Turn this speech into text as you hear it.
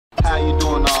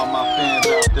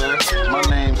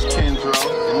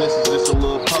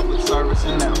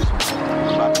this announcement.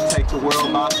 I'm about to take the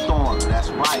world by storm. That's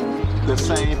right. The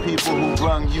same people who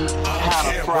brung you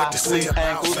how to fry sweet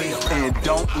ankles and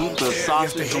don't eat the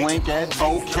sausage drink at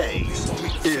OK's.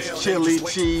 It's chili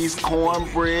cheese,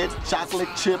 cornbread, chocolate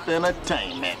chip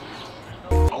entertainment.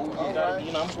 Right.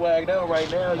 You know, I'm swagged out right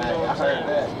now, you know what I'm saying?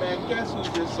 That. Man, guess who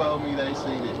just sold me they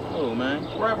CD? Who, man?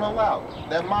 Rev Lelton.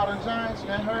 That Modern Giants, you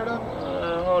ain't heard of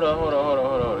him? Hold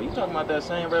on. You talking about that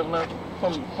same Rev Lelton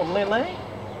from Lil Lane?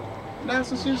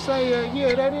 That's what you say,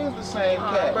 yeah, that is the same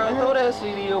cat, bro, man. throw that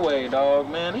CD away,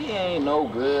 dog, man. He ain't no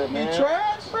good, man. He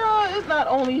trash? Bro, it's not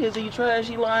only is he trash,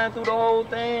 he lying through the whole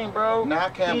thing, bro. Nah, I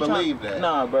can't believe that.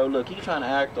 Nah, bro, look, he trying to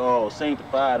act all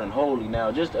sanctified and holy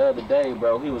now. Just the other day,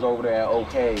 bro, he was over there at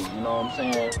OK, you know what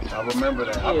I'm saying? I remember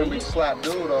that. Yeah, I remember he slapped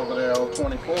dude over there on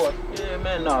 24th. Yeah,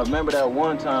 man, no, remember that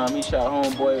one time he shot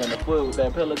homeboy in the foot with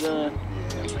that pellet gun?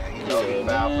 He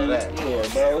vowed for that. Yeah,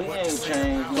 bro, he ain't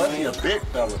changed. Plus, he a big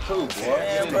fella too, boy.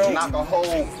 Yeah, He bro. knock a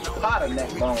whole pot of neck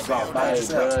bones off by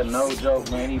himself. Bro, no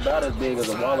joke, man. He about as big as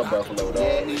a waller buffalo, dog.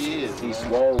 Yeah, he is. He's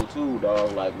swole too,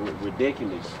 dog. Like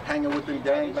ridiculous. Hanging with them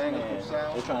gangbangers.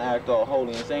 They're trying to act all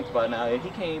holy and sanctified now. He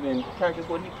can't even practice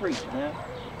what he preached, man.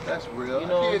 That's real. You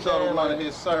know what I'm saying? On one of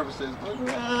his services.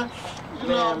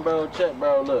 Man, bro, check,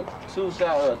 bro. Look, two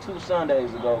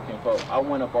Sundays ago, kinfolk, I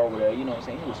went up over there. You know what I'm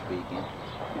saying? He was speaking.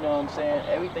 You know what I'm saying?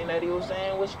 Everything that he was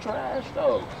saying was trash,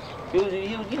 though. He was,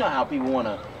 you know how people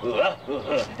wanna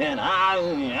and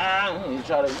I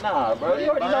try to. Nah, bro. You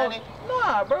already know.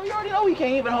 Nah, bro. You already know he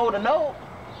can't even hold a note.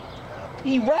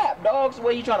 He rap, dog. So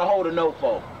what you trying to hold a note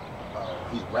for?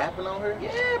 He's rapping on her?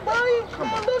 Yeah, bro.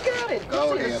 Come on, look at it.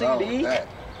 Go you see the CD?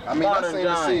 I mean, I seen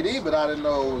the CD, but I didn't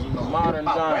know it was Modern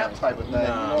Giant rap type of thing. Nah, you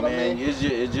know what man, I mean?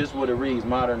 it's just what it reads,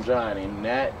 Modern Giant, and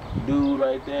that dude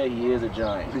right there, he is a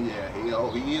giant.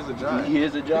 Yeah, he is a giant. He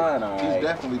is a giant, all right. He's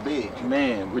definitely big.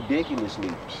 Man, ridiculously.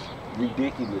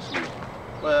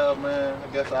 Well, man,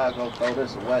 I guess I'll go throw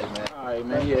this away, man. All right,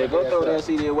 man, yeah, go throw that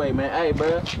CD away, man. Hey,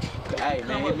 bro. Hey,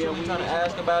 man, hit me up. We trying to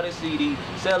ask about his CD.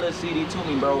 Sell his CD to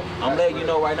me, bro. I'm letting you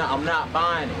know right now, I'm not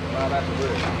buying it. Well, that's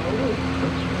good.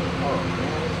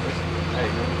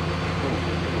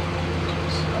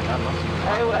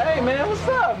 Hey, man, what's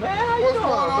up, man? How you doing,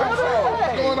 brother?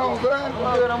 What's going on,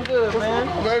 man? I'm good, man. What's going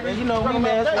on, baby? Man, you know me,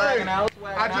 man, swagging out.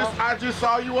 I just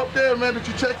saw you up there, man. Did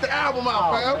you check the album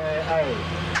out, man?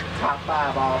 Hey. Top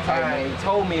 5 all time, man. He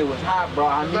told me it was hot, bro.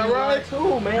 I need one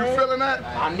too, man. You feeling that?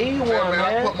 I need one, man.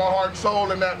 I put my heart and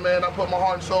soul in that, man. I put my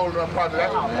heart and soul in that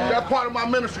project. That's part of my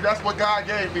ministry. That's what God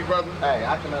gave me, brother. Hey,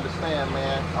 I can understand,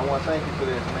 man. I want to thank you for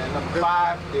this, man. Number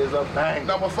 5 is a bang.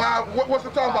 Number 5, what's the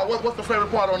talking about? What's the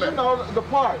favorite part on that? You know, the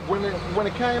part, when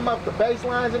it came up, the bass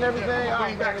lines and everything. Yeah, I'll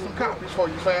bring back some copies for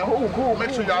you, fam. Cool.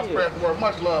 Make sure y'all spread the word.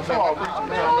 Much love, fam.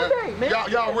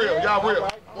 Y'all real. Y'all real.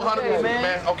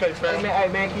 man. Okay, fam. Hey,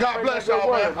 man. God bless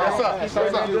y'all, man. What's up?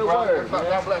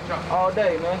 God bless y'all. All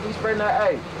day, man. Keep spreading that.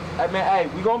 Hey, man,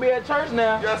 we gonna be at church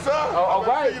now. Yes, sir. All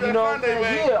right, you know what I'm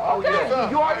saying? Yeah, oh, yeah.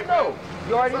 Yes, you already know.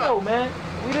 You already know, man.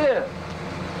 We there.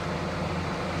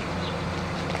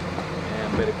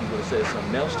 Man, better people have said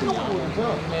something else to you.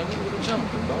 Man, we would have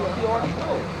jumped him, dog. You already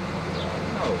know.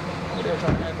 Over there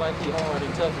trying to act like he hard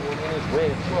and tough when in his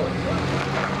red truck.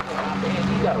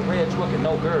 Man, he got a red truck and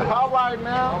no girl. All right,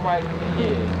 now. All right,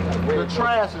 yeah. The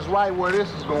trash is right where this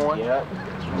is going. Yep.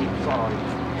 Sorry.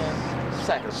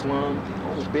 Sack of slum.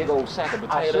 Big old sack of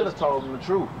potatoes. I should have told him the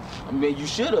truth. I mean, you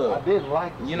should have. I didn't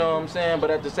like it. You know what I'm saying? But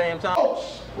at the same time,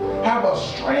 folks have a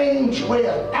strange way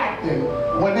of acting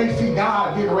when they see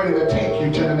God getting ready to take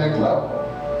you to the next level.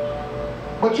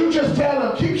 But you just tell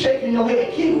them, keep shaking your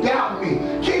head, keep doubting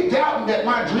me, keep doubting that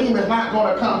my dream is not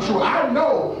going to come true. I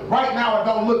know right now it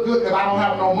don't look good because I don't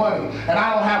have no money, and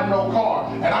I don't have no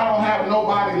car, and I don't have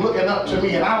nobody looking up to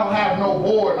me, and I don't have no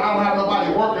board, and I don't have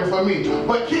nobody working for me.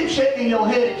 But keep shaking your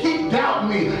head, keep doubting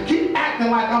me, keep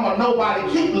acting like I'm a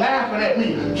nobody, keep laughing at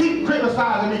me, keep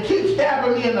criticizing me, keep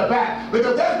stabbing me in the back,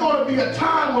 because there's going to be a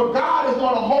time where God is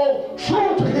going to hold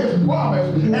true to his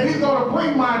promise, and he's going to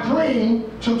bring my dream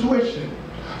to tuition.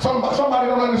 Somebody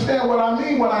don't understand what I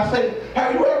mean when I say,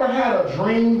 have you ever had a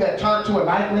dream that turned to a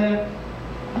nightmare?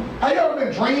 Have you ever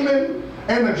been dreaming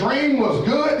and the dream was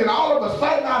good and all of a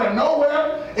sudden out of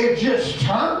nowhere it just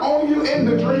turned on you in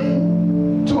the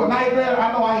dream to a nightmare?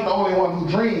 I know I ain't the only one who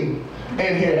dreamed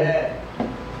in here.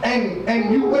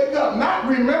 And you wake up not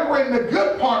remembering the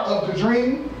good part of the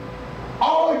dream.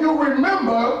 All you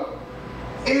remember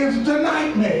is the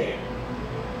nightmare.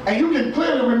 And you can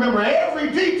clearly remember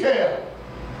every detail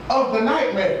of the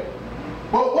nightmare.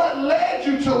 But what led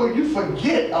you to it, you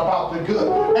forget about the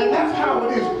good. And that's how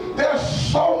it is. There's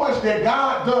so much that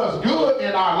God does good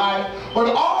in our life,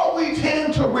 but all we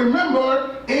tend to remember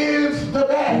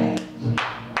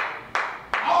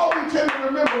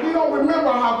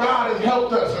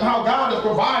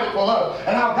for us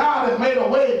and how God has made a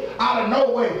way out of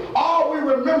no way. All we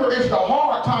remember is the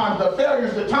hard times, the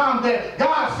failures, the times that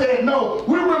God said no.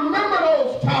 We remember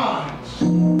those times.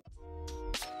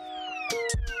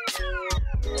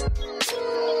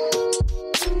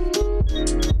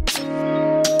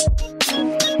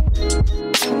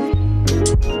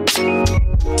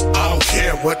 I don't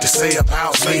care what they say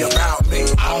about me.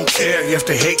 I don't care if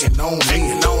they hating on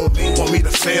me. Want me to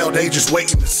fail, they just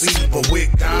waiting to see. But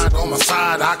with God on my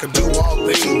side, I can do all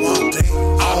things.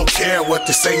 I don't care what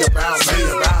they say about me.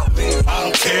 I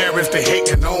don't care if they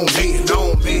hating on me.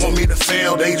 Want me to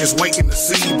fail, they just waiting to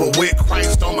see. But with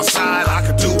Christ on my side, I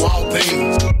can do all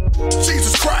things.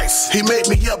 Jesus Christ, he made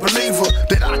me a believer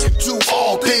that I can do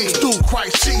all things through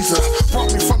Christ Jesus.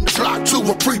 Brought me from the block to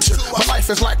a preacher. My life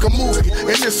is like a movie and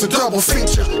it's a double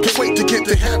feature. Can't wait to get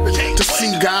to heaven to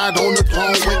see God on the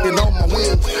throne, waiting on my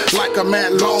wings like a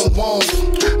man long wall.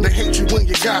 They hate you when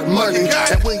you got money,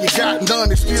 and when you got none,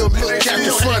 they still look at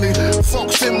you funny.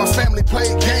 Folks in my family play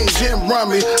games and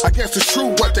rummy. I guess it's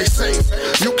true what they say.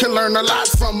 You can learn a lot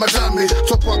from a dummy.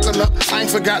 So buckle up, I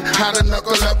ain't forgot how to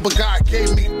knuckle up, but God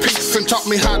gave me peace and taught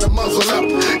me how to muzzle up.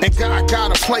 And God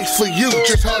got a place for you,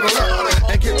 just huddle up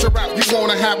and get your out. You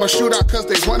wanna have a shootout cause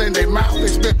they run in their mouth. They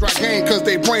spit dry game cause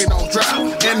they brain on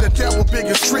drought. And the devil's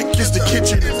biggest trick is to get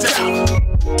you to doubt.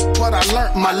 But I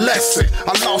learned my lesson.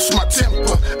 I lost my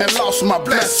temper and lost my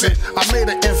blessing. I made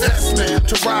an investment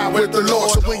to ride with the Lord.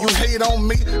 So when you hate on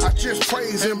me, I just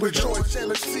praise and rejoice.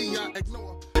 Jealousy, I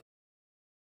ignore.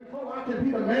 Before I can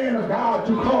be the man of God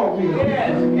you called me to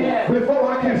be.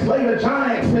 Before I can slay the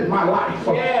giants in my life.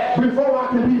 Before I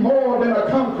can be more than a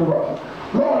conqueror.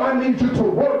 Lord, I need you to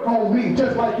work on me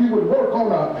just like you would work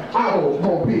on an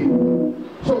automobile.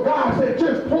 So God said,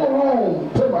 just pull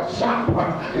on to my shop.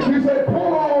 He said,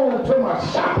 pull on to my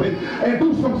shop and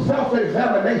do some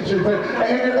self-examinations.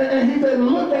 And he said,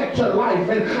 look at your life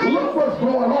and look what's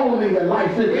going on in your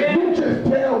life. And you just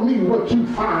tell me what you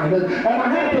find. And I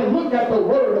had to look at the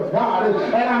word of God.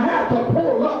 And I had to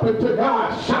pull up into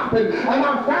God's shop. And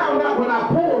I found out when I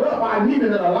pulled up, I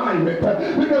needed an alignment.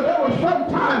 Because there were some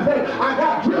times that I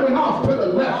got driven off to the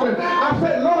left. And I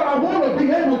said, Lord, I want to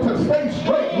be able to stay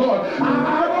straight, Lord.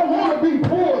 I don't want to be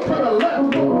pulled to the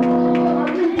left, Lord.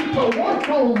 I need you to work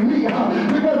on me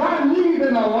because I need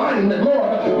an alignment,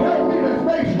 Lord. Help me to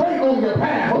stay straight on your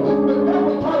path. The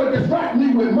devil try to distract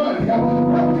me with money.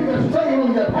 Help me to stay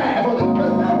on your path. The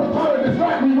devil try to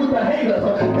distract me with the haters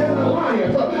and the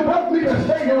liars. Help me to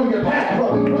stay on your path.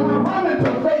 When I run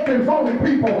into fake and phony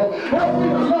people, help me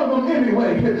to love them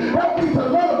anyway. Help me to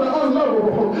love the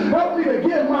unlovable. Help me to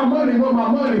give my money when my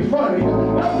money's funny.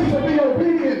 Help me to be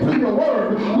obedient to your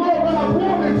word. Lord, when I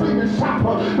walk into your shop,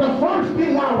 the first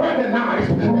thing I recognize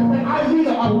is that I need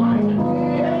an alignment.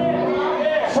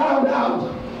 Found out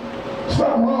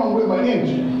something wrong with my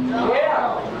engine.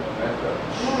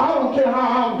 I don't care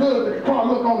how good the car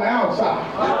look on the outside.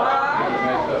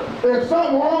 There's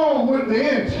something wrong with the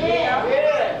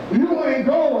engine. You ain't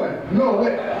going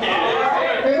nowhere.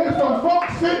 And there's some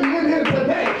folks sitting in here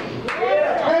today,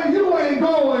 and you ain't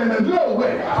going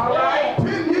nowhere.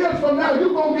 10 years from now, you're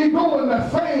going to be doing the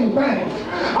same thing.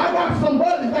 I got some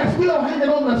buddies that still hanging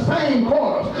on the same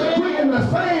corners, drinking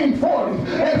the same 40s,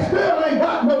 and still ain't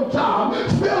got no job,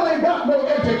 still ain't got no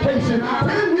education.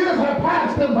 10 years have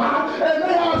passed them by, and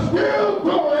they are still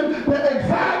doing the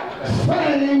exact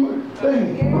same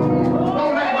thing.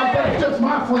 Don't act like that's just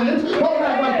my friends. Don't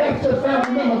act like that's just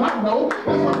family members I know. It's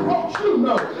some folks you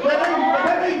know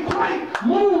that ain't quite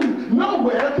moved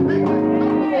nowhere. They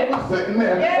sitting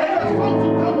there. And there's folks who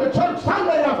come to church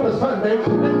Sunday after Sunday,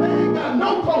 and they ain't got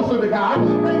no closer to God.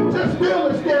 They just still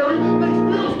as scary. They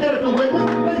still scared to witness.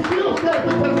 They still scared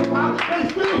to testify. They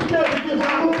still scared to give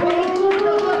God praise.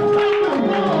 Because there's something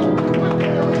wrong with them.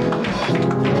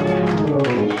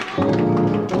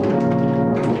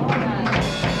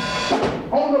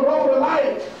 On the road of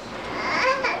life,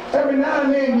 every now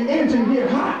and then your engine get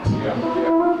hot.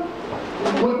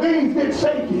 When things get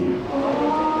shaky,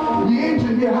 your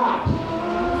engine get hot.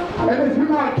 And if you're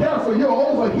not careful, you'll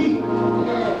overheat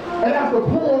and have to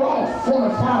pull off on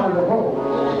the side of the road.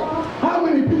 How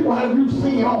many people have you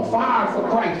seen on fire for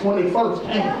Christ when they first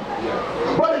came?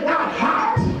 But it got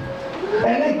hot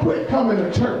and they quit coming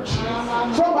to church.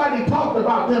 Somebody talked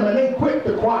about them and they quit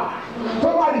the choir.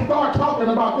 Somebody started talking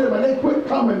about them and they quit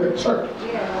coming to church.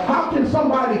 How can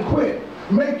somebody quit?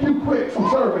 Make you quit from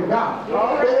serving God.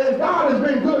 If God has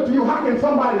been good to you, how can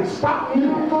somebody stop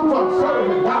you from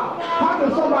serving God? How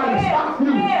can somebody stop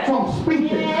you from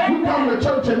speaking? You come to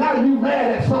church and now you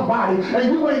mad at somebody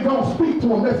and you ain't gonna speak to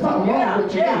them. There's something wrong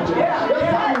with your engine.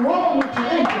 There's something wrong with your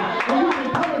engine. And you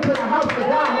can come into the house of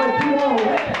God like you all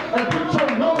that.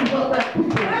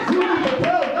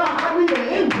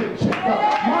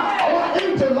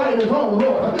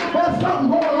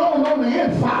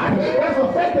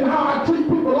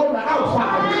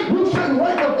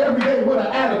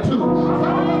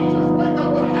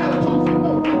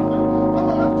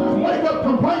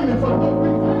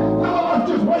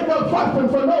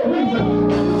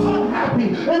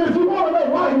 And if you want to know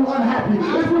why you're unhappy,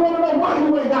 if you want to know why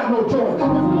you ain't got no joy, if you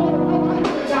want to know why you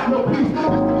ain't got no peace,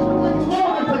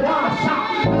 glory to God,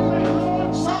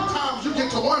 shout. Sometimes you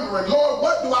get to wondering, Lord,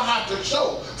 what do I have to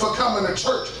show for coming to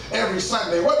church every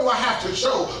Sunday? What do I have to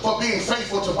show for being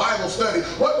faithful to Bible study?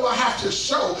 What do I have to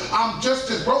show? I'm just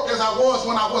as broke as I was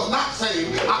when I was not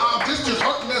saved. I'm just as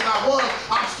hurting as I was.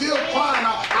 I'm still crying.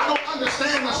 I don't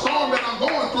understand the storm that I'm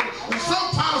going through. And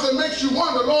sometimes it makes you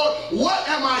wonder, Lord, what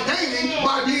am I gaining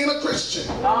by being a Christian?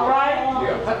 All right.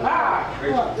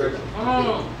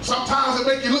 Sometimes it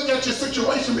makes you look at your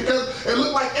situation because it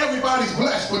looks like everybody's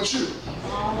blessed but you.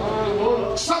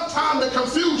 Sometimes the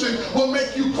confusion will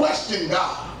make you question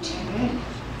God.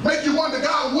 Make you wonder,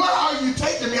 God, where are you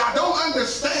taking me? I don't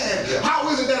understand. How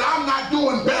is it that I'm not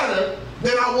doing better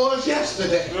than I was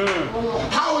yesterday?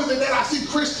 How is it that I see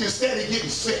Christians steady getting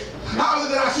sick? How is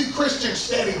it that I see Christians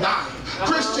steady dying?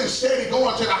 Christians steady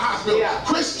going to the hospital?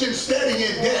 Christians steady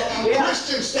in debt?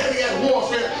 Christians steady at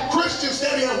warfare? Christians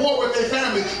steady at war with their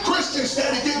family? Christians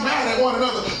steady getting mad at one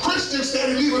another? Christians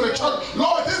steady leaving the church?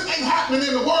 Lord, this ain't happening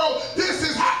in the world. This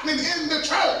is happening in the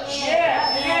church.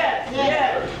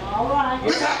 All right.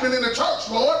 This happening in the church,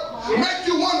 Lord. Make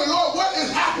you wonder, Lord, what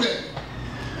is happening?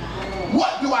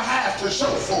 What do I have to show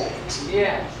for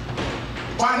it?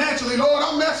 Financially, Lord,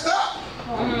 I'm messed up.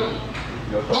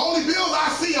 The only bills I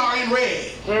see are in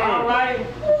red. All right.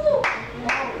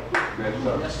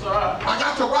 Yes, sir. I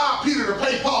got to rob Peter to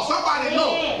pay Paul. Somebody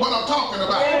know what I'm talking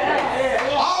about.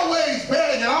 Always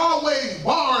begging, always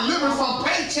borrowing, living from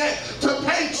paycheck to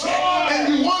paycheck.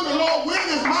 And you wonder, Lord, when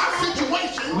is my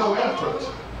situation? No effort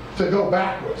to go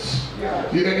backwards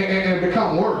and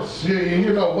become worse.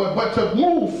 You know, but to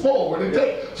move forward, it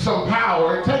takes some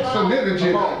power, it takes some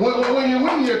energy. When you're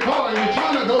in your car and you're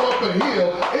trying to go up a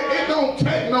hill, it don't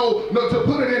take no to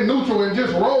put it in neutral and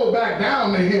just roll back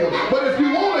down the hill. But if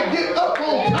you want to get up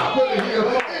on top of the hill,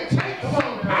 it takes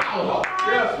some power.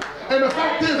 And the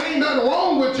fact is, ain't nothing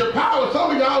wrong with your power.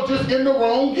 Some of y'all just in the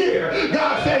wrong gear.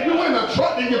 God said you in a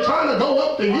truck and you're trying to go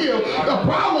up the hill. The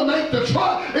problem ain't the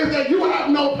truck, is that you have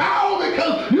no power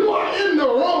because you are in the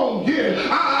wrong gear.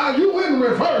 You in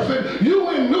reverse and you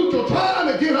in neutral trying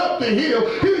to get up the hill.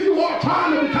 Here you are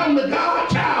trying to become the God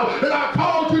child that I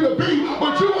called you to be,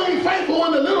 but you ain't faithful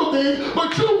in the little things,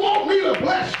 but you want me to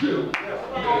bless you.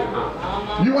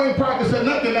 You ain't practicing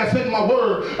nothing that's in my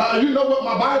word. You know what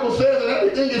my Bible says, and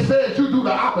everything it says, you do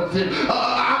the opposite.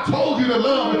 I told you to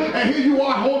love, and here you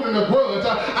are holding a grudge.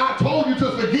 I told you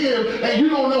to forgive, and you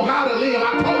don't know how to live.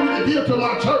 I told you to give to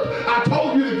my church. I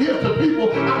told you to give to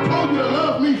people. I told you to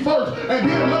love me first, and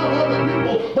then love other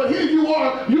people. But here you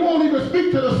are, you won't even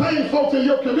speak to the same folks in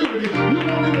your community. You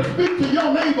won't even speak to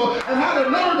your neighbor, and had a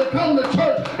nerve to come to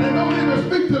church, and don't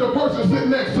even speak to the person sitting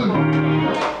next to you.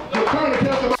 So turn to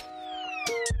tell somebody.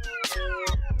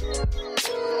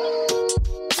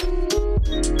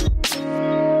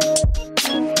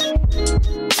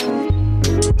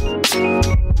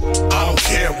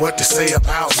 What to say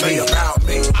about me.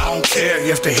 I don't care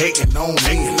if they hating on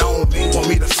me. Want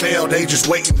me to fail, they just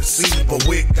waiting to see. But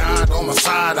with God on my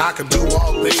side, I can do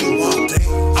all things.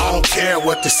 I don't care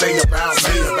what to say about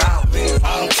me.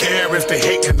 I don't care if they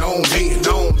hating on me.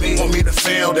 Want me to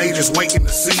fail, they just waiting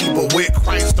to see. But with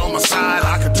Christ on my side,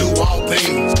 I can do all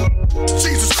things.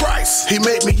 Jesus Christ, he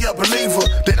made me a believer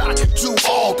that I can do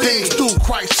all things through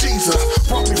Christ Jesus.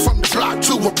 Brought me from the block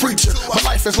to a preacher. My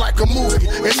life is like a movie,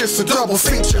 and it's a double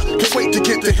feature. Can't wait to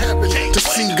get to heaven, to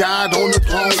see God on the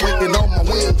throne, waiting on my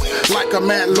wings, like a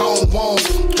man long wall.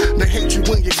 They hate you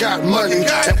when you got money,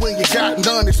 and when you got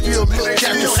none, they still look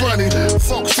at you funny.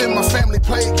 Folks in my family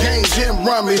play games and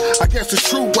rummy. I guess it's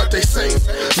true what they say.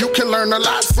 You can learn a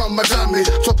lot from a dummy.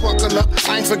 So buckle up,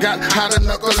 I ain't forgot how to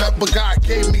knuckle up, but God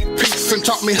gave me peace and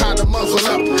taught me how to muzzle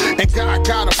up. And God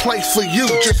got a place for you,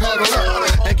 just huddle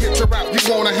up and get your route.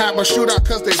 You wanna have a shootout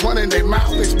cause they run in their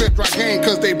mouth. They spit dry game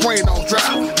cause they brain on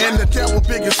drought. And the devil's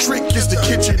biggest trick is to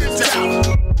get you to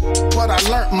doubt. But I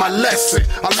learned my lesson.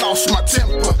 I lost my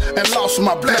temper and lost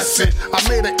my blessing. I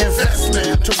made an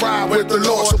investment to ride with the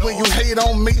Lord. So when you hate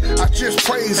on me, I just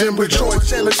praise and rejoice.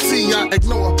 Jealousy I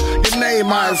ignore, your name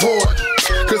I avoid.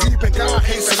 Cause even God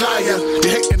hates a liar. You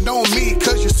hating on me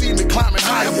cause you see me climbing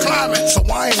higher. I'm climbing, so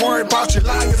I ain't worried about your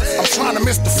liars. I'm trying to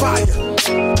miss the fire.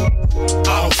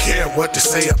 I don't care what to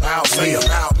say about me.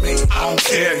 I don't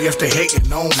care if they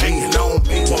hating on me.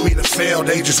 Want me to fail,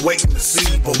 they just waiting to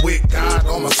see. But with God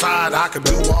on my side, I can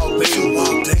do all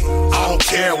things. I don't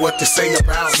care what to say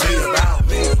about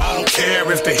me. I don't care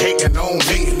if they hating on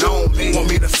me. Want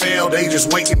me to fail, they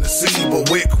just waiting to see. But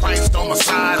with Christ on my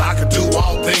side, I can do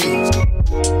all things.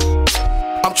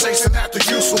 I'm chasing after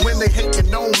you, so when they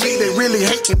hating on me, they really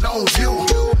hating on you.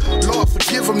 Lord,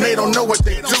 forgive them, they don't know what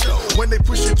they do. When they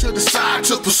push you to the side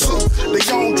to pursue their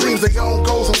own dreams, their own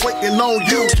goals, and waiting on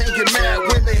you. Can't get mad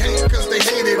when they hate, cause they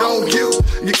hate it on you.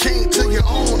 You came to your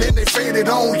own and they faded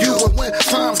on you. And when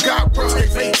times got rough, they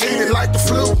vacated like the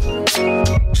flu.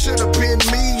 Should've been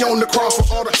me on the cross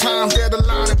for all the times that a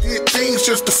lot of did things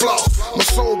just to floss. My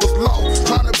soul was lost,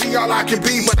 trying to be all I could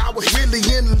be, but I was really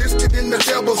enlisted in the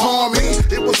devil's army.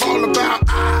 It was all about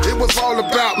it was all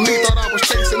about me. Thought I was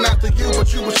chasing after you,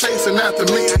 but you was chasing after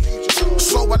me.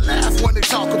 So I laugh when they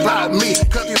talk about me,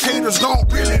 cause these haters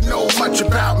don't really know much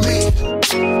about me.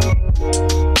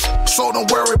 So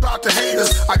don't worry about the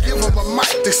haters. I give them a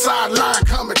mic, they sideline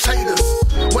commentators.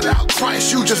 Without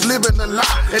Christ, you just living a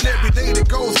lie. And every day that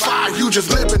goes by, you just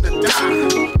living to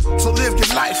die. So live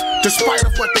your life, despite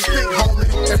of what they think, homie.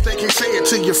 If they can't say it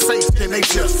to your face, then they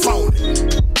just phone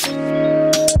it.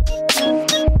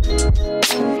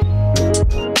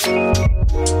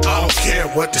 I don't care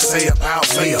what they say about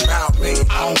me.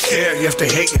 I don't care if they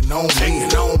hating on me.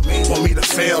 Want me to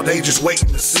fail, they just waiting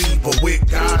to see. But with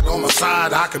God on my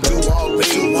side, I can do all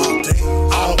things.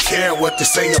 I don't care what they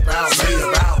say about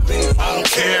me. I don't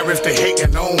care if they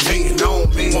hating on me.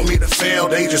 Want me to fail,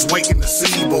 they just waiting to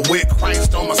see. But with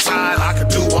Christ on my side, I can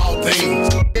do all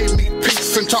things. Gave me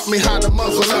peace and taught me how to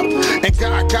muzzle up. And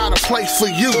God got a place for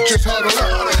you, just huddle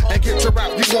up and get your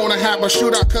out. You wanna have a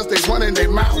shootout cause they running their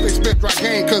mouth. They spit dry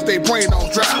game cause they brain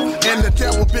on drought. And the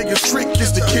devil's biggest trick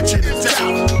is to get you to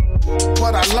doubt.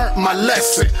 But I learned my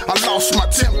lesson. I lost my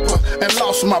temper and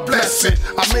lost my blessing.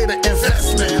 I made an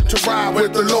investment to ride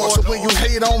with the Lord. So when you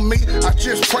hate on me, I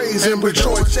just praise and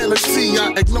rejoice. Jealousy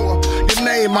I ignore, your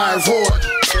name I avoid.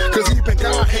 Cause even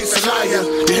God hates a liar.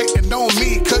 You hating on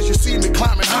me cause you see me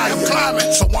climbing higher. I'm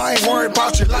climbing, so I ain't worried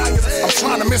about your liars. I'm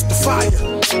trying to miss the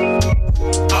fire.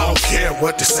 I don't care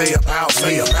what they say about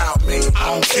me. I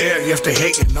don't care if they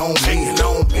hating on me.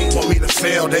 Want me to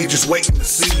fail, they just waiting to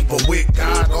see. But with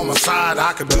God on my side,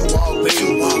 I can do all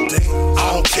things.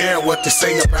 I don't care what they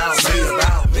say about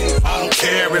me. I don't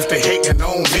care if they hating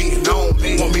on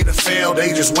me. Want me to fail,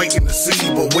 they just waiting to see.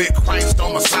 But with Christ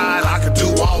on my side, I can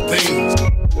do all things.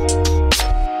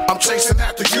 I'm chasing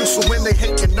after you, so when they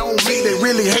hating on me, they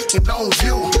really hating on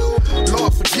you.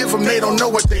 Lord, forgive them, they don't know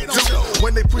what they do.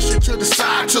 When they push you to the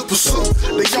side to pursue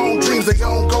their own dreams, their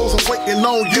own goals, and waiting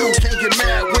on you. Can't get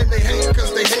mad when they hate,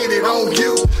 cause they hated on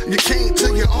you. You came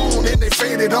to your own and they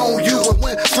faded on you. And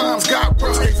when times got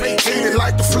rough, they vacated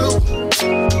like the flu.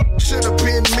 Should've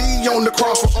been me on the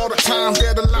cross for all the times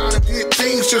that a lot of did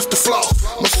things just to floss.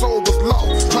 My soul was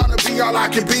lost, trying to be all I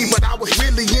could be, but I was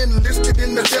really enlisted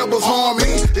in the devil's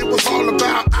army. It was all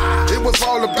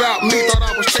about me. Thought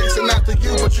I was chasing after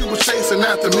you, but you was chasing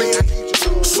after me.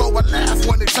 So I laugh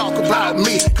when they talk about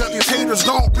me, cause these haters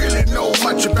don't really know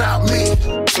much about me.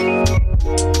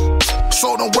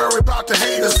 So don't worry about the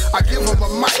haters. I give them a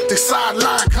mic, they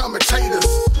sideline commentators.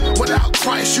 Without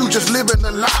Christ, you just living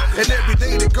a lie. And every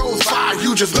day that goes by,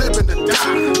 you just living to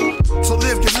die. So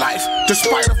live your life,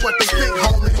 despite of what they think,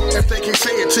 homie. If they can't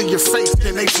say it to your face,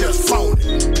 then they just phone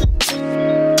it.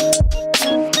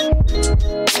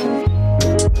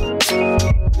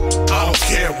 I don't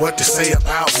care what they say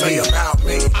about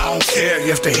me. I don't care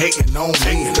if they hating on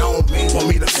me. Want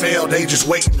me to fail, they just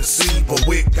waiting to see. But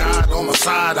with God on my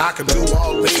side, I can do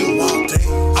all things.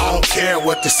 I don't care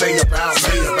what they say about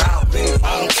me.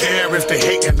 I don't care if they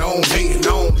hating on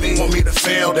me. Want me to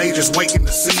fail, they just waiting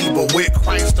to see. But with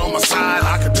Christ on my side,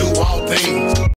 I can do all things.